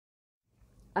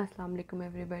Assalamu alaikum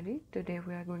everybody. Today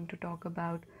we are going to talk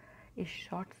about a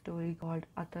short story called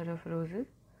Attar of Roses,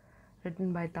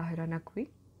 written by Tahira Naqvi.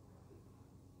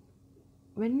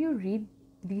 When you read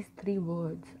these three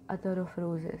words, Attar of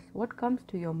Roses, what comes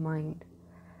to your mind?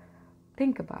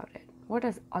 Think about it. What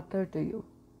is Attar to you?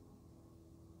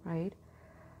 Right?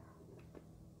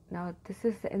 Now this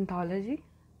is the anthology,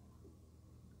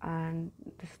 and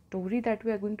the story that we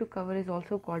are going to cover is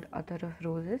also called Attar of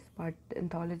Roses, but the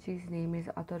anthology's name is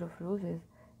Attar of Roses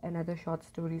and Other Short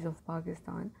Stories of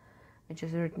Pakistan, which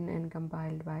is written and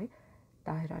compiled by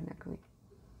Tahira Naqvi.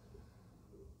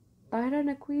 Tahira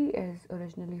Naqvi is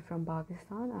originally from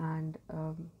Pakistan, and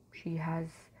she has,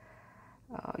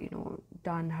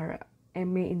 done her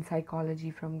MA in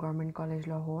psychology from Government College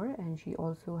Lahore, and she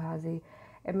also has a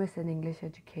MS in English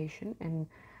education. And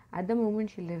at the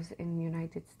moment, she lives in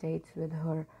United States with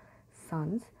her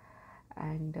sons,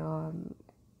 and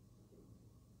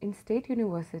in State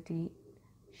University,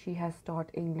 she has taught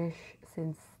English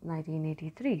since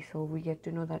 1983. So we get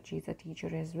to know that she's a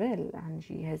teacher as well, and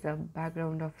she has a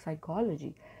background of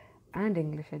psychology and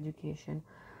English education.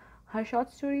 Her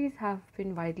short stories have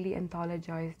been widely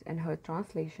anthologized, and her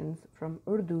translations from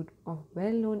Urdu of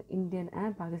well known Indian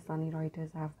and Pakistani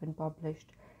writers have been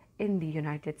published in the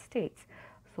United States.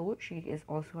 So she is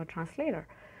also a translator.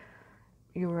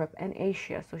 Europe and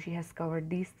Asia. So she has covered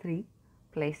these three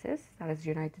places, that is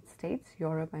United States,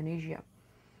 Europe and Asia.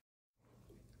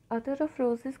 Attar of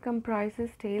Roses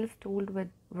comprises tales told with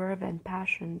verve and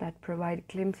passion that provide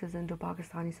glimpses into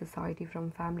Pakistani society,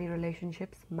 from family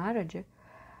relationships, marriage,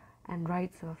 and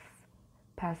rites of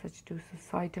passage to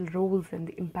societal roles and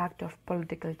the impact of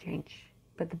political change.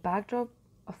 But the backdrop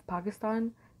of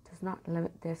Pakistan does not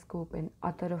limit their scope in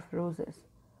Attar of Roses.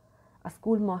 A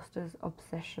schoolmaster's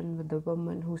obsession with the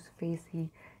woman whose face he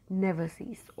never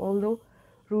sees, although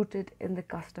rooted in the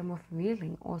custom of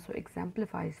veiling, also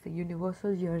exemplifies the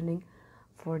universal yearning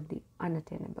for the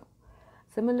unattainable.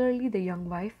 Similarly, the young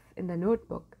wife in the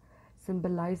notebook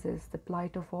symbolizes the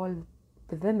plight of all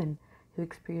the women who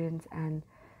experience an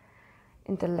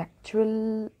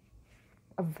intellectual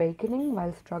awakening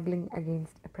while struggling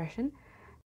against oppression.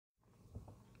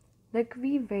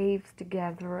 Naqvi waves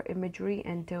together imagery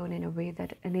and tone in a way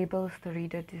that enables the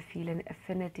reader to feel an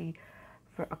affinity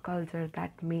for a culture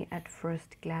that may at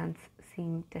first glance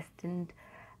seem distant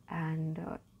and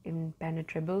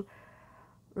impenetrable.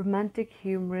 Romantic,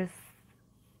 humorous,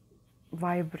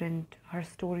 vibrant, her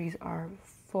stories are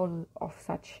full of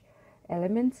such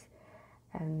elements,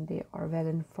 and they are well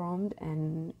informed,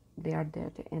 and they are there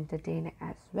to entertain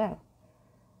as well.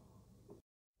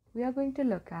 We are going to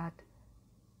look at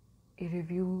a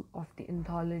review of the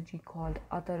anthology called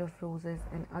Attar of Roses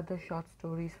and Other Short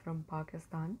Stories from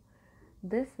Pakistan.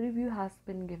 This review has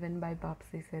been given by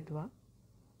Bapsi Sedwa,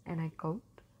 and I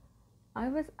quote, "I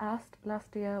was asked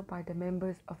last year by the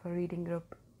members of a reading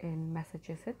group in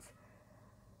Massachusetts,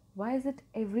 why is it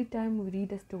every time we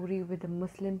read a story with a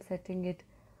Muslim setting, it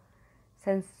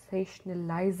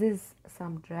sensationalizes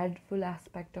some dreadful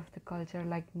aspect of the culture,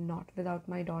 like Not Without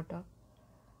My Daughter?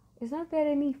 Is not there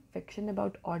any fiction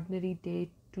about ordinary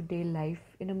day-to-day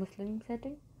life in a Muslim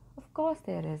setting? Of course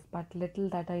there is, but little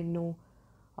that I know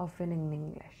of in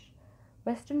English.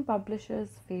 Western publishers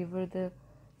favor the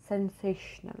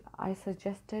sensational. I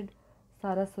suggested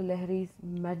Sara Sulehri's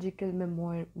magical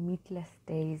memoir, Meatless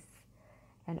Days,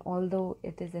 and although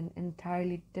it is an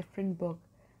entirely different book,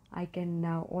 I can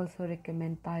now also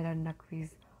recommend Tahira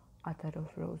Naqvi's Attar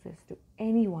of Roses to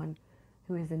anyone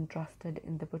who is interested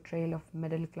in the portrayal of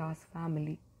middle-class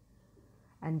family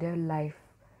and their life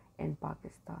in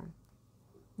Pakistan.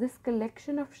 This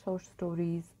collection of short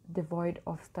stories, devoid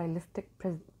of stylistic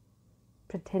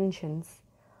pretensions,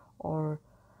 or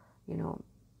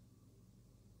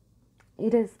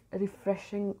it is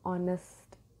refreshing,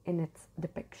 honest in its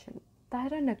depiction.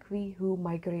 Tahira Naqvi, who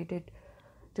migrated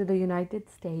to the United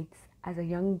States as a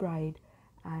young bride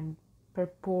and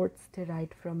purports to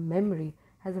write from memory,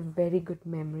 has a very good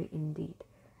memory indeed,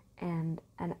 and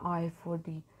an eye for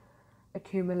the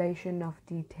accumulation of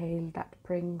detail that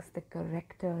brings the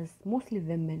characters, mostly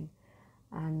women,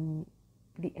 and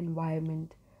the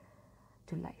environment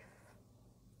to life.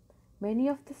 Many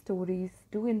of the stories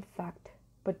do in fact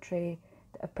portray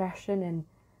the oppression and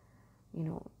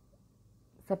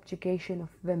subjugation of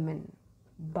women,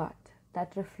 but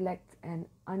that reflects an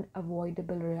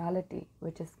unavoidable reality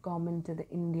which is common to the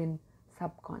Indian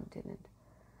subcontinent.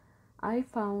 I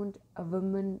found A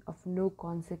Woman of No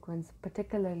Consequence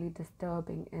particularly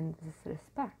disturbing in this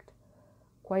respect.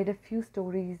 Quite a few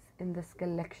stories in this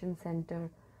collection center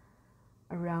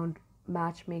around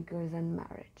matchmakers and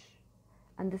marriage,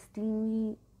 and the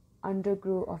steamy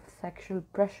undergrowth of sexual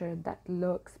pressure that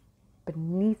lurks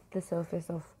beneath the surface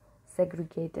of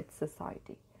segregated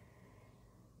society.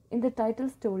 In the title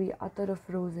story, Attar of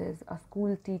Roses, a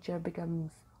school teacher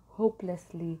becomes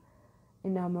hopelessly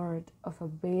enamored of a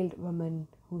veiled woman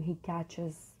who he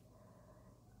catches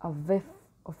a whiff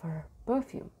of her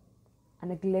perfume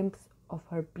and a glimpse of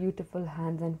her beautiful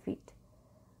hands and feet.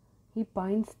 He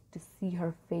pines to see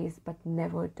her face but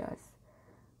never does.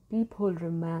 Peephole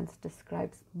Romance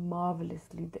describes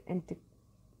marvelously the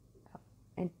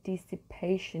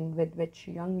anticipation with which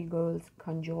young girls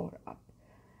conjure up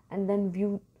and then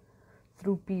view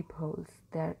through peepholes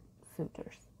their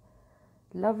suitors.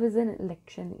 Love is an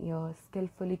Election Year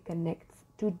skillfully connects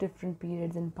two different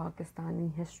periods in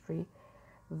Pakistani history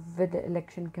with the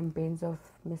election campaigns of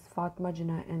Miss Fatma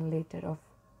Jinnah and later of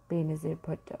Benazir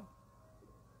Bhutto.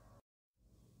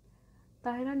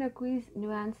 Tahira Naqvi's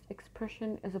nuanced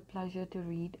expression is a pleasure to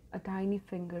read. A tiny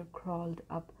finger crawled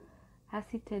up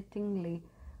hesitatingly,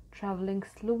 travelling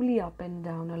slowly up and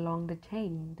down along the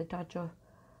chain, the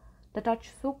touch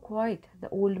so quiet the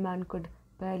old man could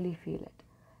barely feel it.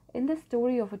 In the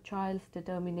story of a child's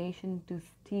determination to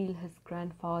steal his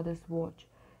grandfather's watch,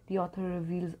 the author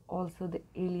reveals also the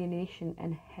alienation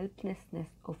and helplessness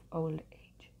of old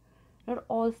age. Not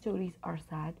all stories are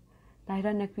sad.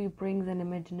 Tahira Naqvi brings an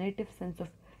imaginative sense of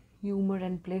humor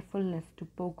and playfulness to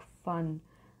poke fun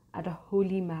at a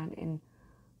holy man in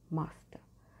Master.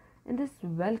 In this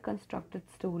well-constructed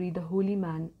story, the holy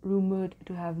man, rumored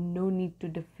to have no need to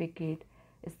defecate,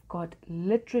 is caught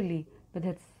literally with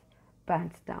his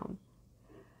pants down.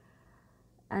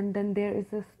 And then there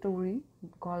is a story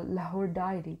called Lahore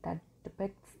Diary that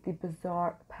depicts the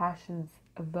bizarre passions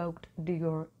evoked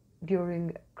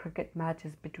during cricket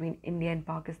matches between India and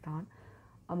Pakistan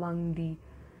among the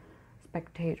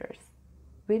spectators.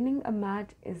 Winning a match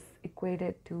is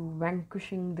equated to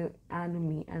vanquishing the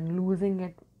enemy, and losing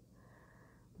it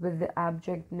with the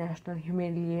abject national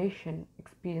humiliation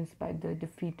experienced by the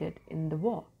defeated in the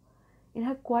war. In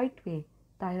her quiet way,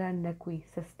 Tahira Naqvi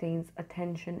sustains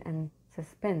attention and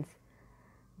suspense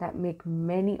that make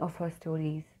many of her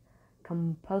stories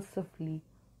compulsively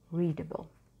readable.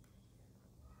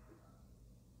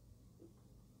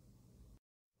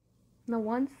 Now,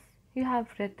 once you have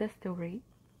read the story,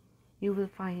 you will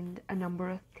find a number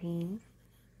of themes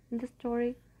in the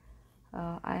story.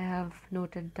 I have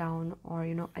noted down or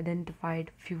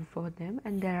identified few for them,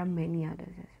 and there are many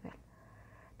others as well.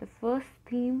 The first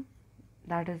theme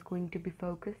that is going to be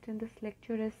focused in this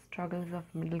lecture is struggles of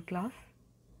middle class.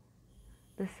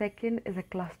 The second is a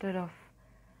cluster of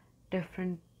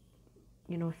different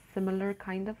similar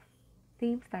kind of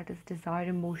themes, that is desire,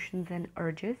 emotions and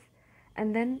urges.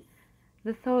 And then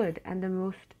the third and the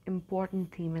most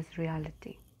important theme is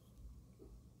reality.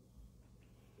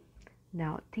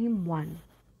 Now, theme 1,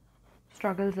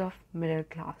 struggles of middle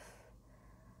class.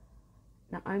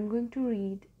 Now, I'm going to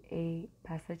read a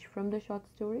passage from the short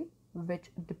story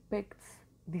which depicts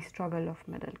the struggle of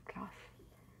middle class.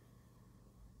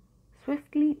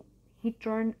 Swiftly, he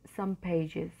turned some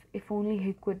pages. If only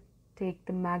he could take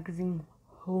the magazine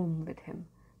home with him.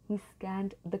 He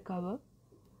scanned the cover.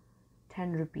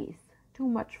 10 rupees. Too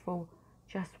much for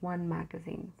just one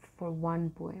magazine, for one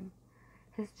poem.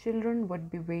 His children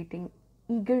would be waiting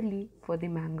eagerly for the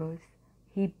mangoes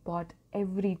he bought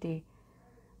every day,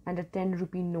 and a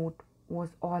 10-rupee note was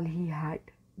all he had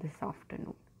this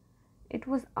afternoon. It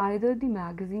was either the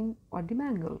magazine or the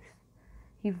mangoes.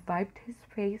 He wiped his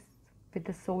face with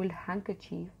a soiled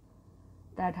handkerchief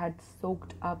that had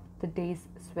soaked up the day's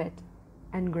sweat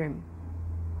and grim,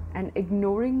 and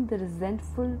ignoring the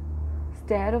resentful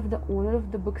stare of the owner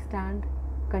of the bookstand,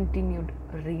 continued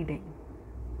reading.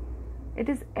 It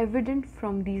is evident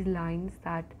from these lines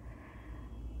that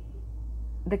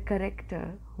the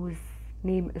character, whose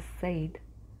name is Said,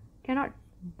 cannot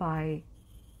buy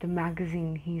the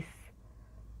magazine he's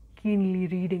keenly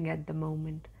reading at the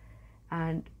moment,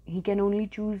 and he can only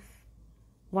choose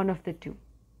one of the two.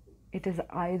 It is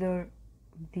either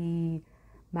the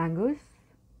mangoes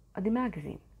or the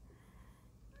magazine.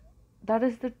 That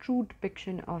is the true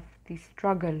depiction of the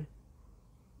struggle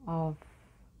of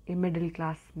a middle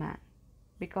class man,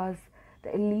 because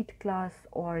the elite class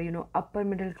or upper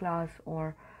middle class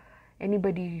or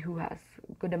anybody who has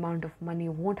good amount of money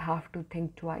won't have to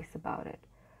think twice about it.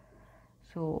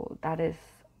 So that is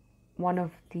one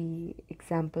of the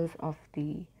examples of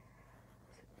the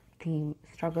theme,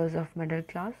 struggles of middle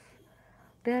class.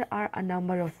 There are a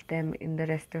number of them in the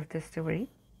rest of the story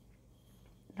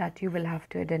that you will have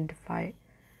to identify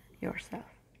yourself.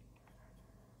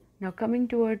 Now, coming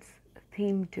towards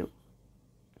theme 2,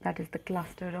 that is the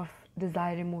cluster of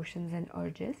desire, emotions, and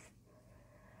urges.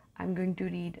 I'm going to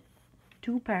read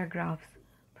two paragraphs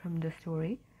from the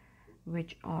story,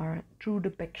 which are true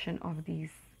depiction of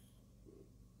these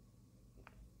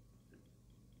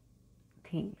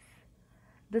themes.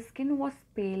 The skin was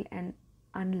pale and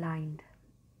unlined,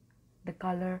 the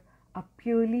color a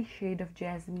purely shade of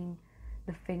jasmine,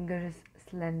 the fingers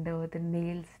slender, the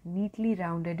nails neatly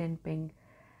rounded and pink,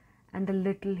 and the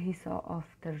little he saw of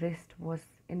the wrist was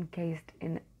encased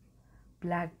in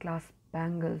black glass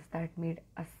bangles that made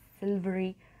a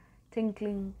silvery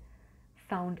tinkling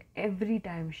sound every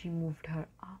time she moved her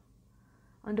arm.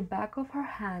 On the back of her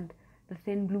hand, the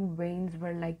thin blue veins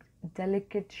were like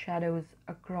delicate shadows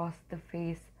across the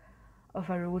face of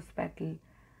a rose petal.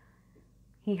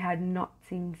 He had not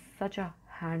seen such a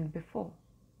hand before.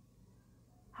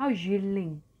 How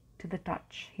yielding to the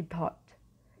touch, he thought,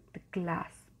 the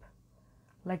clasp,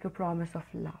 like a promise of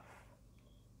love.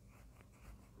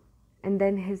 And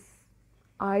then his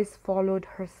eyes followed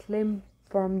her slim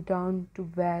form down to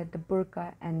where the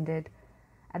burqa ended.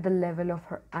 At the level of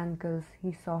her ankles,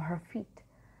 he saw her feet,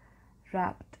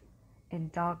 wrapped in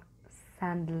dark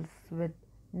sandals with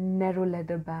narrow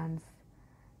leather bands.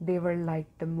 They were like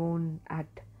the moon at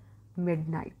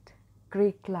midnight,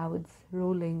 grey clouds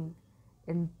rolling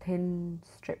in thin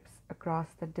strips across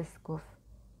the disk of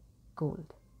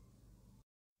gold.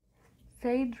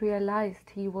 Said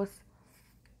realized he was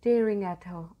staring at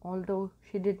her, although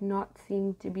she did not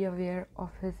seem to be aware of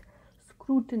his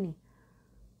scrutiny,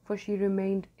 for she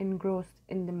remained engrossed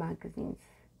in the magazines.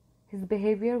 His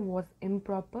behavior was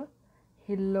improper.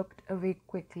 He looked away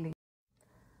quickly.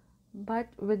 But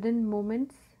within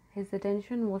moments, his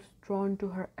attention was drawn to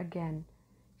her again.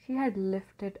 She had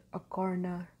lifted a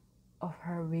corner of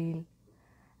her veil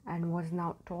and was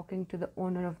now talking to the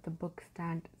owner of the book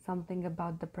stand something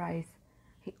about the price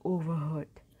he overheard.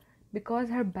 Because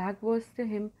her back was to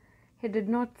him, he did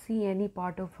not see any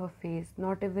part of her face,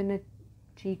 not even a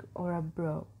cheek or a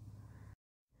brow.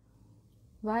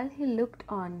 While he looked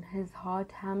on, his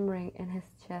heart hammering in his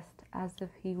chest as if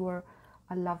he were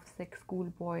a lovesick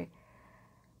schoolboy,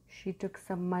 she took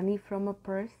some money from a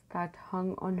purse that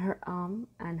hung on her arm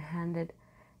and handed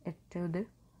it to the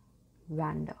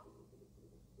vendor.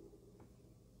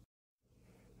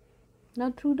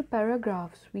 Now, through the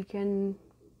paragraphs, we can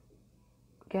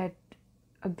get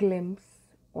a glimpse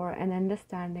or an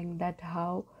understanding that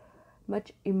how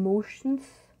much emotions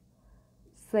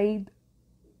Said,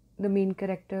 the main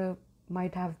character,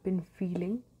 might have been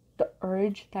feeling, the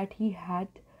urge that he had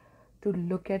to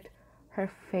look at her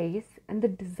face, and the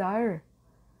desire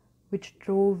which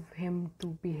drove him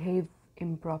to behave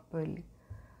improperly.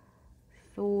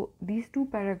 So these two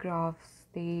paragraphs,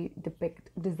 they depict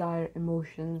desire,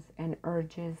 emotions, and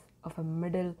urges of a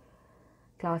middle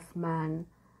class man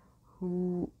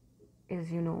who is,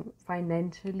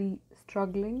 financially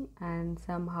struggling and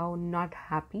somehow not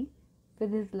happy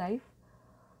with his life.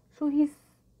 So he's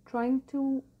trying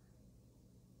to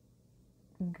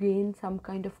gain some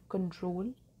kind of control,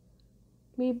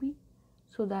 maybe,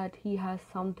 so that he has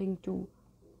something to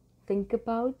think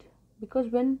about. Because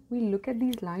when we look at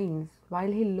these lines,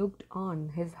 while he looked on,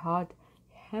 his heart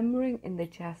hammering in the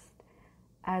chest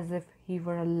as if he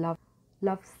were a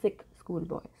lovesick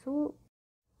schoolboy. So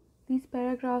these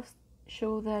paragraphs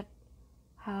show that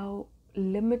how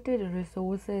limited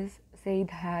resources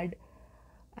Said had,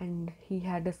 and he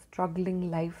had a struggling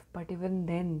life, but even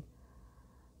then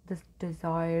this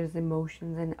desires,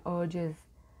 emotions, and urges,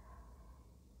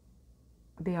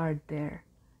 they are there.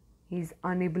 He's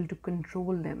unable to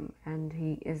control them and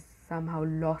he is somehow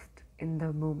lost in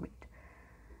the moment.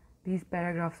 These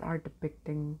paragraphs are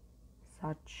depicting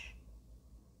such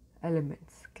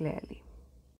elements clearly.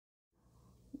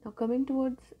 Now, coming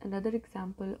towards another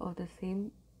example of the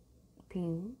same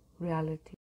theme,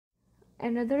 reality.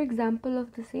 Another example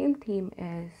of the same theme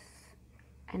is,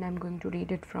 and I'm going to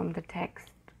read it from the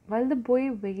text. While the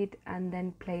boy weighed and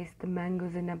then placed the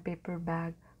mangoes in a paper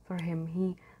bag for him,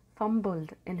 he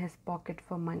fumbled in his pocket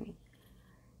for money.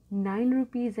 9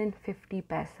 rupees and 50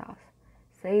 paisas,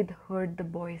 Said heard the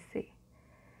boy say.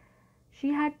 She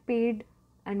had paid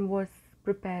and was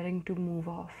preparing to move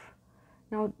off.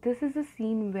 Now, this is a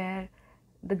scene where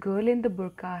the girl in the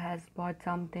burqa has bought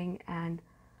something and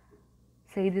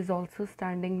Said is also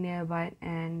standing nearby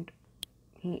and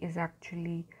he is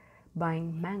actually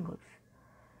buying mangoes.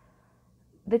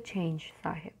 The change,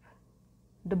 Sahib,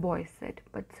 the boy said,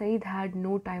 but Said had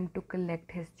no time to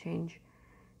collect his change.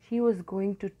 She was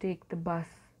going to take the bus,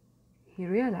 he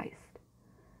realized.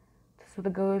 So the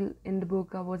girl in the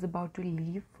burqa was about to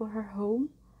leave for her home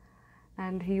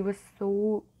and he was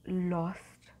so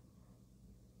lost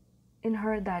in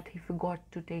her that he forgot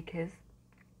to take his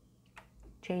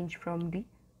change from the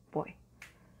boy.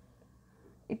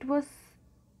 It was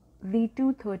the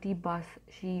 2:30 bus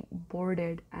she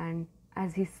boarded, and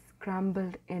as he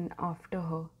scrambled in after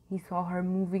her, he saw her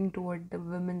moving toward the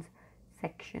women's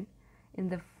section in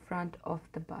the front of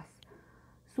the bus.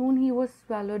 Soon he was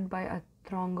swallowed by a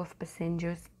throng of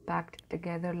passengers packed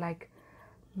together like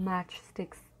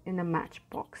matchsticks in a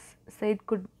matchbox. Said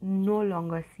could no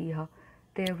longer see her.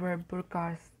 There were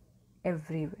burqas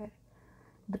everywhere.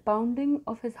 The pounding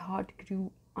of his heart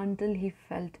grew until he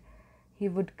felt he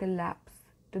would collapse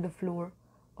to the floor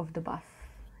of the bus.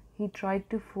 He tried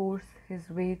to force his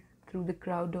way through the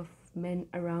crowd of men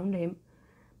around him,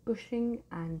 pushing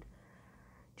and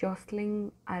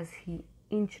jostling as he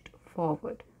inched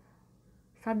forward.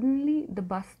 Suddenly, the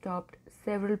bus stopped.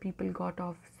 Several people got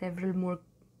off, several more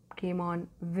came on.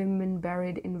 Women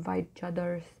buried in white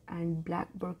chadars and black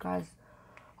burqas,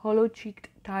 hollow cheeked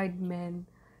tired men,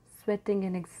 sweating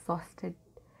and exhausted,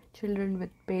 children with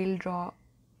pale drawn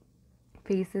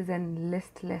faces and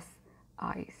listless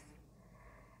eyes.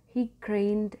 He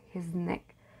craned his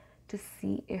neck to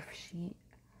see if she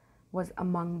was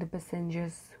among the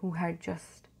passengers who had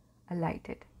just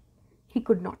alighted. He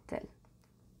could not tell.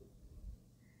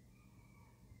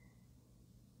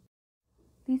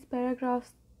 These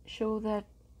paragraphs show that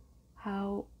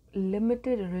how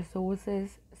limited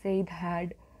resources Said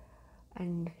had,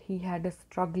 and he had a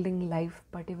struggling life,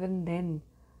 but even then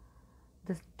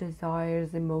the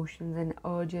desires, emotions and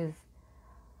urges,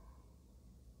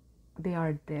 they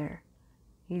are there.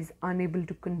 He's unable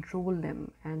to control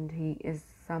them and he is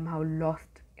somehow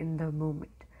lost in the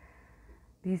moment.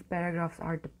 These paragraphs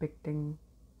are depicting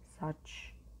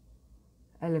such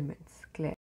elements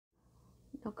clearly.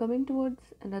 Now coming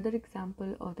towards another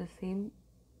example of the same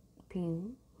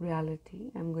theme,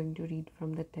 reality, I'm going to read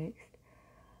from the text.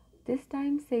 This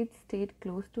time Said stayed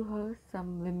close to her.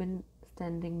 Some women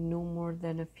standing no more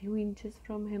than a few inches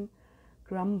from him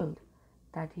grumbled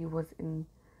that he was in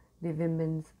the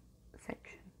women's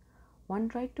section. One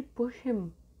tried to push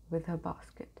him with her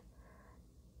basket.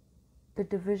 The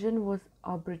division was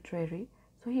arbitrary,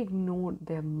 so he ignored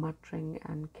their muttering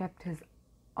and kept his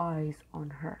eyes on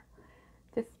her.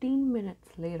 15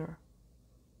 minutes later,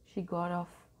 she got off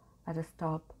at a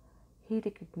stop he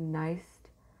recognized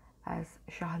as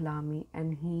Shahlami,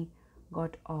 and he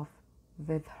got off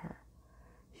with her.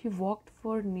 She walked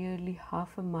for nearly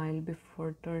half a mile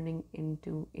before turning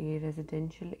into a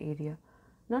residential area,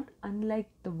 not unlike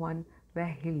the one where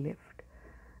he lived.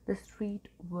 The streets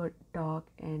were dark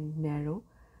and narrow,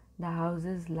 the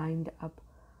houses lined up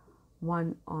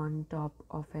one on top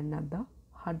of another,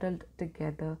 huddled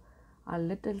together, a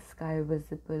little sky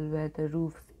visible where the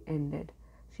roofs ended.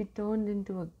 She turned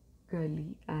into a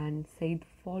gully and Said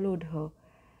followed her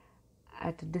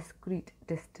at a discreet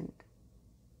distant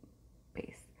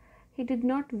pace. He did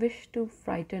not wish to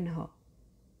frighten her.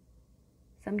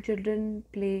 Some children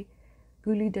play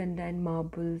gully danda and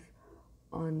marbles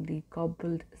on the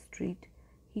cobbled street.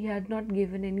 He had not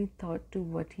given any thought to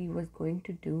what he was going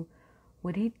to do.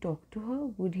 Would he talk to her?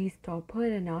 Would he stop her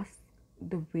and ask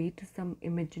the way to some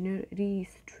imaginary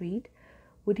street?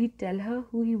 Would he tell her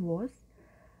who he was?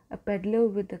 A peddler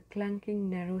with a clanking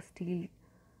narrow steel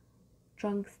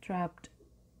trunk strapped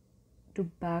to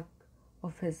back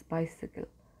of his bicycle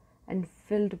and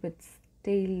filled with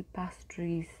stale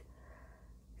pastries,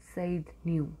 Said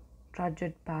knew,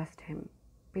 trudged past him.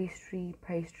 Pastry,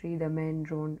 the man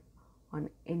droned on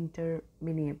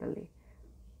interminably.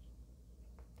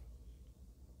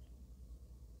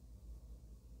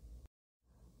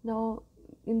 Now,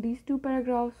 in these two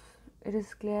paragraphs, it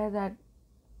is clear that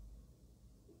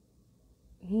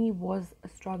he was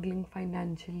struggling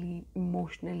financially,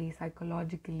 emotionally,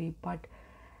 psychologically, but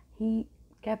he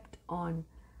kept on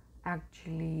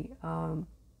actually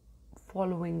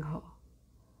following her.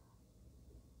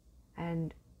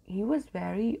 And he was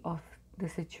wary of the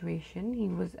situation. He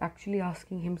was actually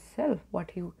asking himself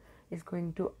what he is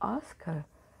going to ask her.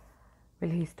 Will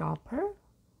he stop her?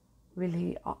 Will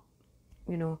he,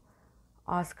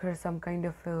 ask her some kind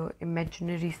of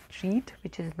imaginary street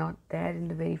which is not there in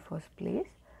the very first place?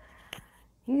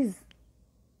 He's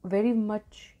very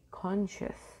much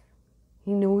conscious.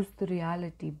 He knows the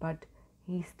reality, but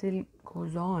he still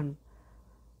goes on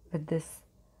with this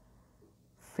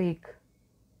fake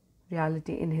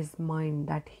reality in his mind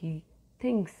that he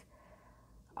thinks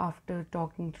after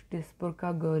talking to this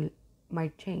burqa girl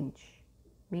might change.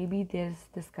 Maybe there's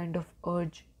this kind of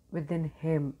urge within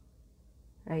him,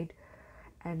 right?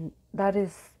 And that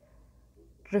is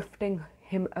drifting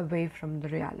him away from the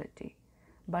reality.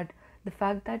 But The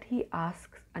fact that he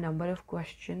asks a number of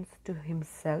questions to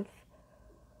himself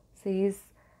says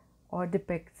or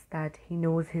depicts that he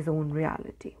knows his own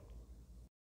reality.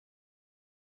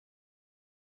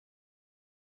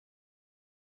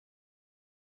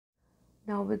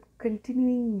 Now, with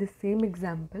continuing the same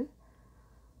example,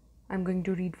 I'm going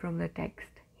to read from the text.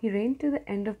 He ran to the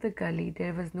end of the gully.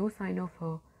 There was no sign of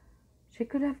her. She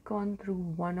could have gone through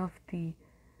one of the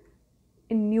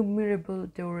innumerable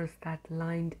doors that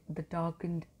lined the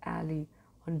darkened alley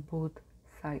on both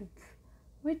sides.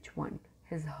 Which one?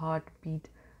 His heart beat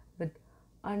with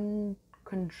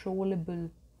uncontrollable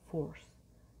force.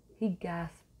 He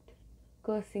gasped,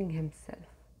 cursing himself,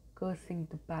 cursing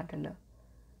the paddler.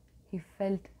 He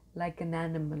felt like an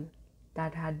animal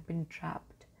that had been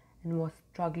trapped and was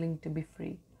struggling to be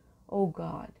free. Oh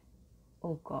God,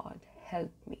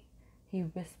 help me, he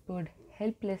whispered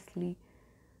helplessly,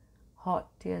 hot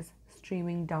tears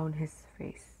streaming down his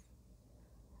face.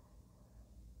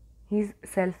 He's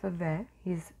self-aware,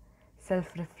 he's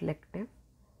self-reflective,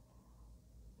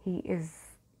 he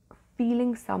is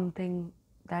feeling something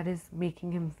that is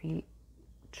making him feel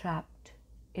trapped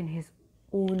in his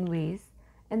own ways,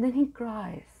 and then he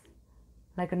cries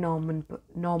like a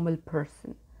normal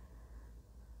person.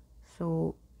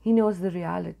 So he knows the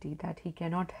reality that he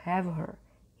cannot have her,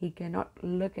 he cannot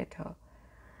look at her,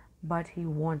 but he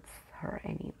wants her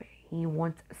anyway. He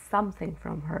wants something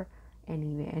from her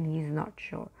anyway, and he's not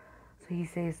sure. So he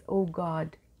says, oh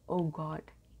God,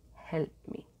 help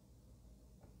me.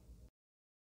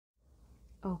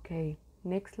 Okay,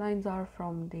 next lines are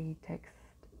from the text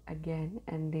again,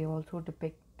 and they also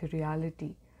depict the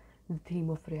reality, the theme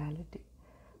of reality.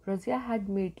 Razia had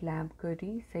made lamb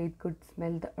curry. Said could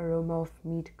smell the aroma of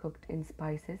meat cooked in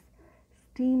spices,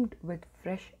 steamed with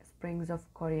fresh sprigs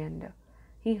of coriander.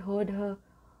 He heard her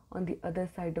on the other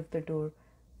side of the door,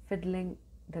 fiddling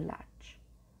the latch.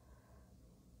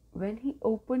 When he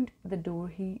opened the door,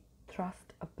 he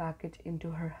thrust a package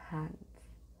into her hands.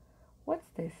 What's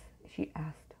this? She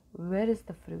asked. Where is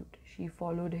the fruit? She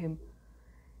followed him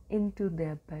into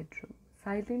their bedroom.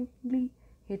 Silently,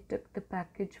 he took the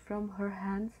package from her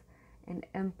hands and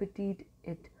emptied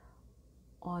it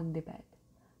on the bed.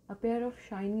 A pair of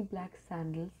shiny black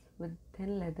sandals with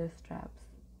thin leather straps,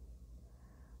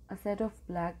 a set of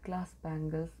black glass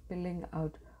bangles spilling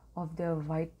out of their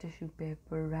white tissue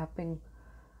paper wrapping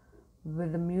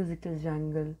with a musical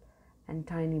jangle and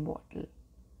tiny bottle.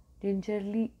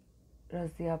 Gingerly,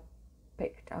 Razia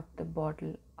picked up the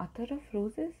bottle. Attar of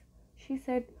roses? She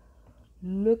said,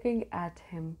 looking at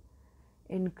him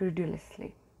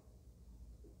incredulously.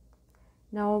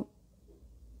 Now,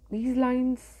 these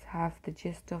lines have the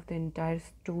gist of the entire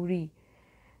story.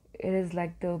 It is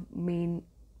like the main,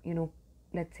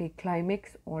 let's say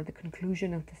climax or the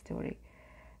conclusion of the story.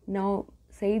 Now,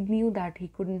 Said knew that he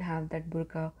couldn't have that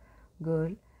burqa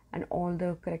girl and all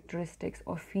the characteristics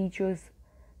or features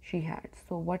she had.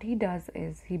 So what he does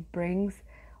is he brings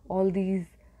all these,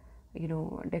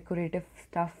 decorative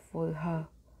stuff for her.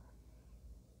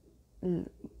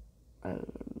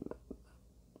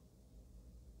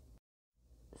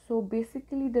 So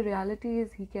basically the reality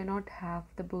is he cannot have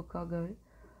the burqa girl.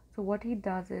 So what he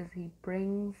does is he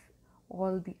brings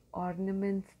all the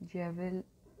ornaments, jewel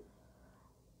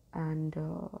and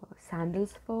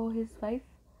sandals for his wife,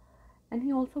 and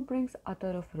he also brings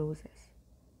attar of roses.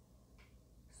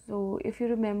 So if you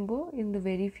remember, in the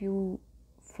very few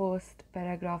first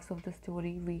paragraphs of the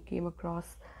story, we came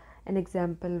across an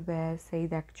example where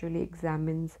Said actually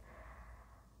examines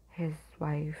his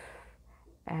wife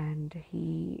and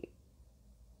he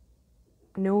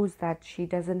knows that she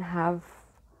doesn't have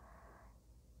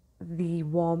the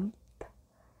warmth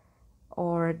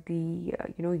or the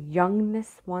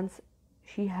youngness once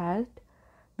she had,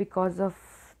 because of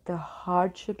the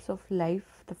hardships of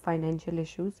life, the financial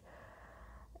issues,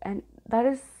 and that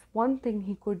is one thing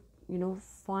he could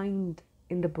find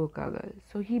in the burqa girl.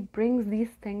 So he brings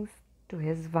these things to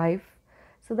his wife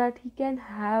so that he can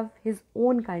have his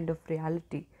own kind of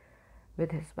reality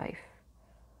with his wife.